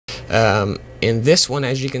In this one,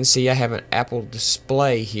 as you can see, I have an Apple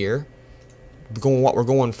display here. What we're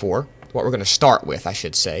going for, what we're going to start with, I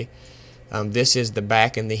should say. This is the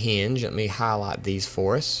back and the hinge. Let me highlight these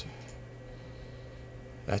for us.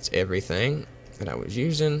 That's everything that I was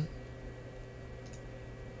using.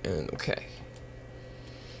 And okay.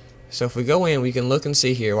 So if we go in, we can look and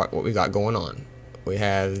see here what we got going on. We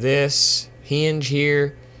have this hinge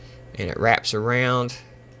here, and it wraps around,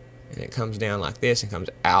 and it comes down like this and comes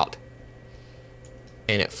out,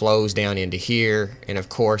 and it flows down into here, and of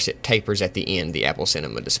course it tapers at the end. The Apple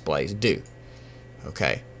Cinema displays do.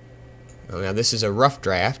 Okay. Now this is a rough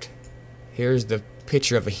draft. Here's the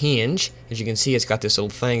picture of a hinge. As you can see, it's got this little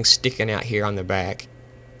thing sticking out here on the back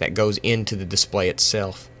that goes into the display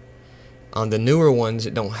itself. On the newer ones,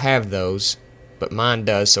 it don't have those, but mine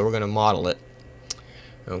does, so we're going to model it.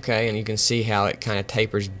 Okay, and you can see how it kind of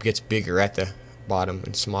tapers, gets bigger at the bottom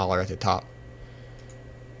and smaller at the top.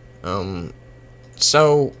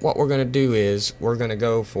 So what we're going to do is we're going to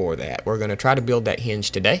go for that. We're going to try to build that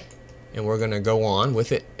hinge today, and we're going to go on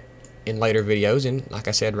with it in later videos. And like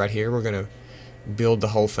I said right here, we're going to build the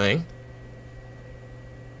whole thing.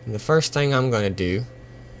 And the first thing I'm going to do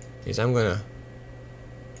is I'm going to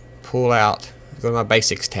pull out, go to my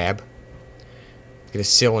basics tab, get a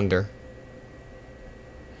cylinder,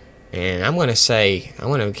 and I'm going to say, I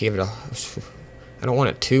want to give it I don't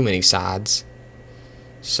want it too many sides,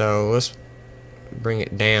 so let's bring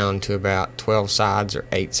it down to about 12 sides or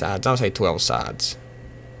 8 sides. I'll say 12 sides.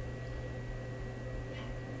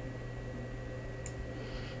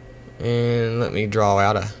 And let me draw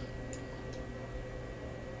out a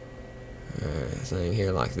thing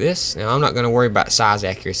here like this. Now I'm not going to worry about size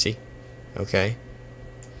accuracy. Okay.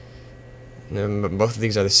 Now, both of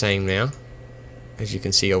these are the same now, as you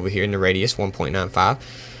can see over here in the radius 1.95.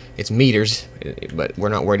 It's meters, but we're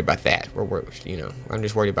not worried about that. I'm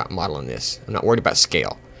just worried about modeling this. I'm not worried about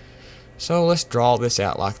scale. So let's draw this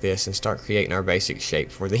out like this and start creating our basic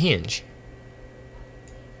shape for the hinge.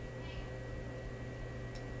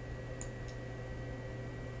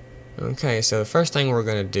 Okay, so the first thing we're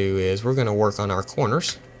going to do is we're going to work on our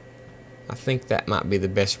corners. I think that might be the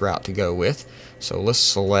best route to go with. So let's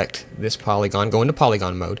select this polygon, go into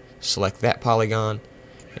polygon mode, select that polygon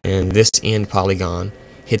and this end polygon,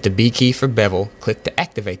 hit the B key for bevel, click to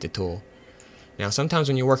activate the tool. Now sometimes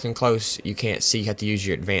when you're working close, you can't see, you have to use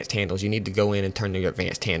your advanced handles. You need to go in and turn your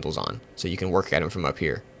advanced handles on so you can work at them from up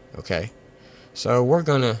here. Okay, so we're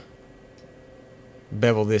going to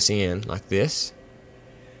bevel this in like this.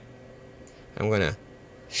 I'm going to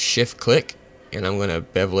shift click and I'm going to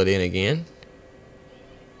bevel it in again,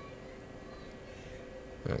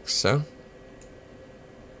 like so.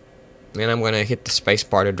 And I'm going to hit the space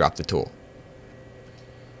bar to drop the tool.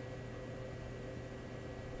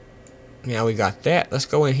 Now we got that. Let's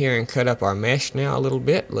go in here and cut up our mesh now a little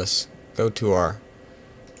bit. Let's go to our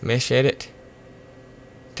mesh edit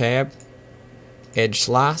tab, edge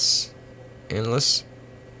slice, and let's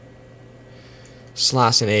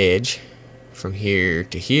slice an edge from here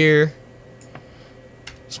to here.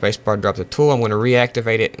 Spacebar, drop the tool. I'm going to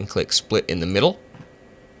reactivate it and click split in the middle.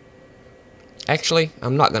 Actually,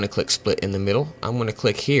 I'm not going to click split in the middle. I'm going to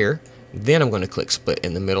click here, then I'm going to click split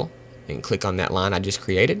in the middle and click on that line I just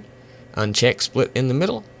created. Uncheck split in the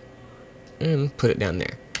middle and put it down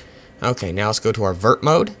there. Okay, now let's go to our vert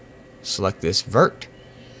mode. Select this vert.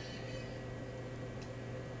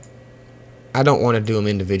 I don't want to do them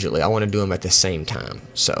individually. I want to do them at the same time.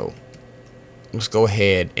 So let's go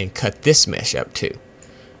ahead and cut this mesh up too.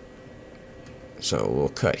 So we'll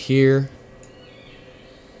cut here.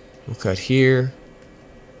 We'll cut here.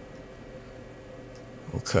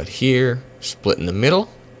 We'll cut here. Split in the middle.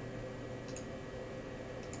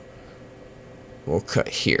 We'll cut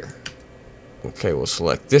here. Okay, we'll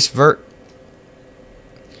select this vert.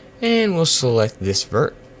 And we'll select this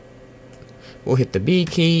vert. We'll hit the B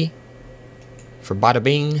key for bada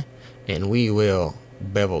bing. And we will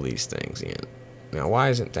bevel these things in. Now, why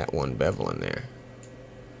isn't that one bevel in there?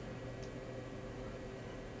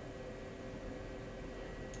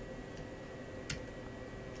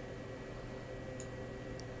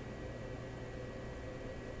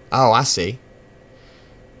 Oh, I see.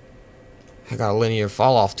 I got a linear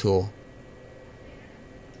fall off tool.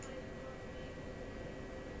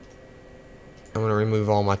 I'm going to remove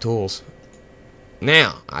all my tools.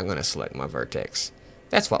 Now, I'm going to select my vertex.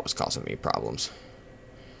 That's what was causing me problems.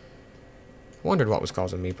 Wondered what was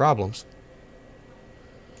causing me problems.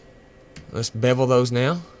 Let's bevel those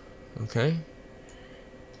now. Okay.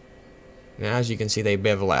 Now, as you can see, they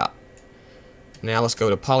bevel out. Now, let's go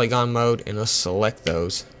to polygon mode and let's select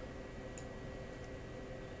those.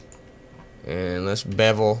 And let's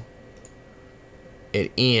bevel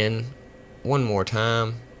it in one more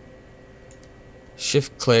time.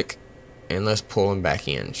 Shift click, and let's pull them back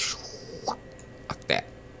in. Like that.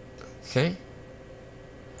 Okay.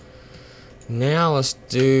 Now let's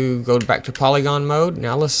go back to polygon mode.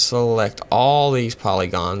 Now let's select all these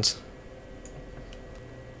polygons.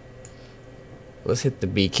 Let's hit the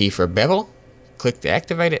B key for bevel. Click to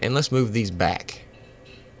activate it, and let's move these back.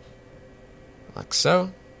 Like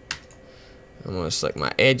so. I'm going to select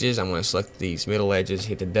my edges. I'm going to select these middle edges,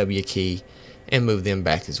 hit the W key, and move them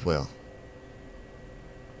back as well.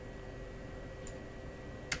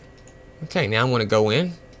 Okay, now I'm going to go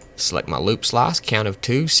in, select my loop slice, count of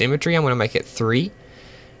 2, symmetry. I'm going to make it 3.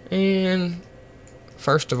 And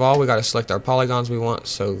first of all, we got to select our polygons we want.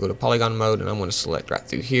 So go to polygon mode, and I'm going to select right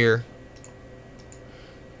through here.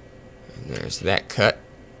 And there's that cut.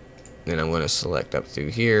 Then I'm going to select up through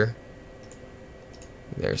here.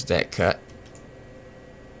 There's that cut.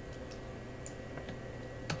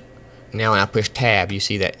 Now when I push tab, you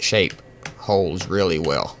see that shape holds really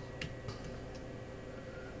well.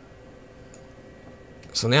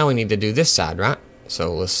 So now we need to do this side, right?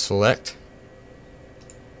 So let's select.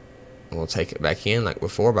 We'll take it back in like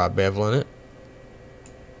before by beveling it.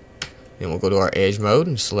 Then we'll go to our edge mode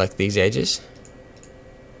and select these edges.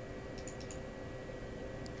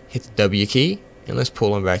 Hit the W key, and let's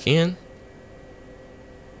pull them back in.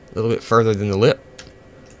 A little bit further than the lip.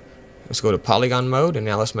 Let's go to polygon mode, and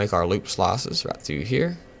now let's make our loop slices right through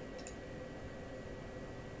here.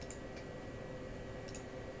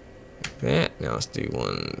 Like that. Now let's do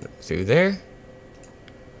one through there.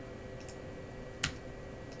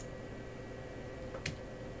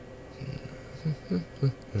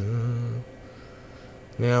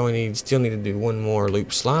 Now we still need to do one more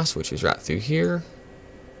loop slice, which is right through here.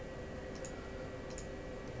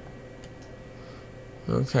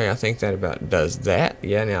 Okay, I think that about does that.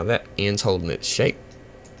 Yeah, now that end's holding its shape.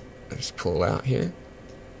 Let's pull out here.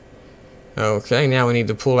 Okay, now we need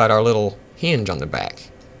to pull out our little hinge on the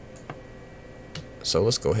back. So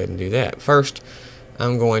let's go ahead and do that. First,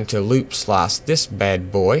 I'm going to loop slice this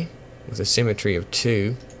bad boy with a symmetry of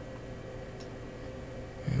 2.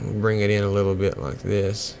 And we'll bring it in a little bit like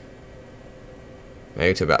this.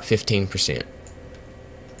 Maybe to about 15%.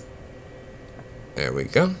 There we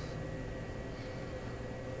go.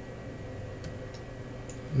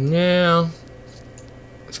 Now,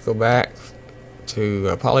 let's go back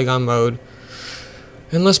to polygon mode,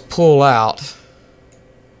 and let's pull out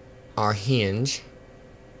our hinge.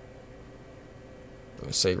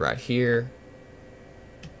 Let's say right here,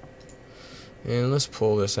 and let's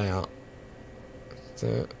pull this out. Like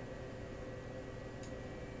that.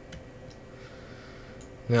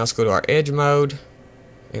 Now let's go to our edge mode,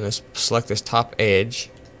 and let's select this top edge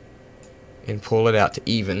and pull it out to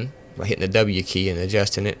even. By hitting the W key and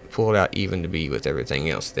adjusting it, pull it out even to be with everything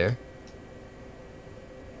else there.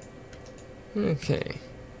 Okay.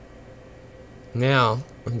 Now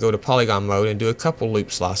we can go to polygon mode and do a couple loop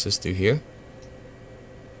slices through here.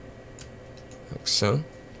 Like so.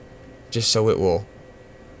 Just so it will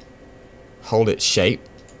hold its shape.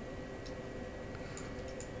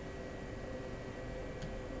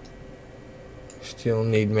 Still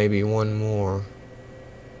need maybe one more.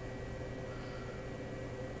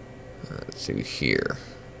 Let's see here.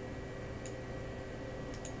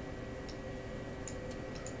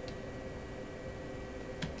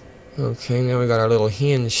 Okay, now we got our little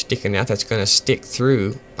hinge sticking out that's going to stick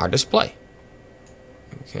through our display.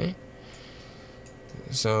 Okay.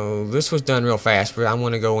 So this was done real fast, but I'm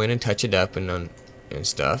going to go in and touch it up and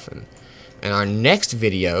stuff. And our next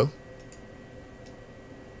video.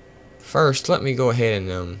 First, let me go ahead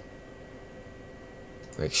and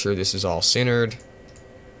make sure this is all centered.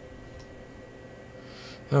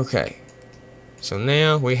 Okay, so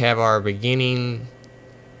now we have our beginning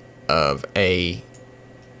of a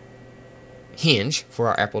hinge for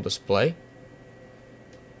our Apple display.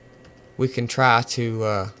 We can try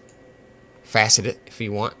to facet it if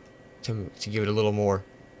you want to give it a little more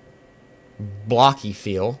blocky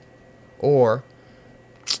feel, or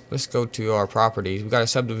let's go to our properties. We've got a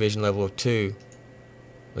subdivision level of 2.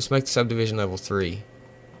 Let's make the subdivision level 3,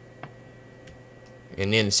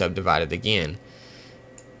 and then subdivide it again.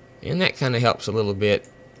 And that kind of helps a little bit.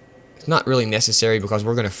 It's not really necessary because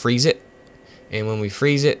we're going to freeze it. And when we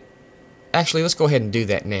freeze it, actually, let's go ahead and do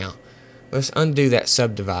that now. Let's undo that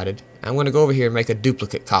subdivided. I'm going to go over here and make a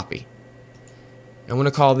duplicate copy. I'm going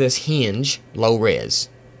to call this hinge low res.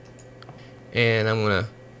 And I'm going to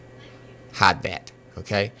hide that.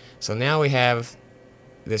 Okay? So now we have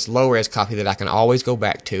this low res copy that I can always go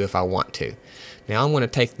back to if I want to. Now I'm going to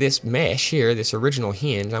take this mesh here, this original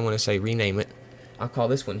hinge. I'm going to say rename it. I'll call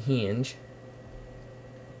this one hinge.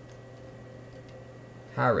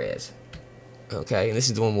 high res. Okay, and this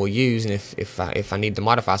is the one we'll use, and if I need to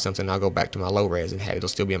modify something, I'll go back to my low res and it'll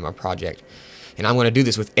still be in my project. And I'm going to do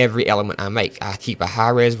this with every element I make. I keep a high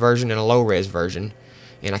res version and a low res version,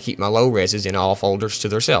 and I keep my low reses in all folders to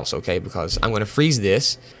themselves, okay, because I'm going to freeze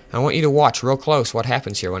this. I want you to watch real close what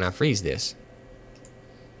happens here when I freeze this.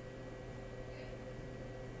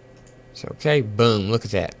 So, okay, boom, look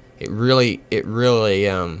at that. It really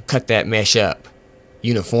cut that mesh up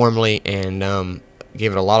uniformly and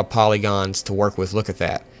give it a lot of polygons to work with. Look at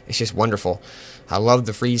that. It's just wonderful. I love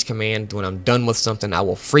the freeze command. When I'm done with something, I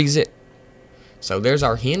will freeze it. So there's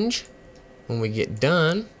our hinge. When we get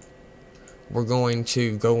done, we're going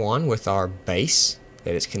to go on with our base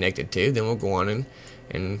that it's connected to. Then we'll go on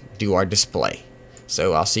and do our display.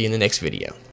 So I'll see you in the next video.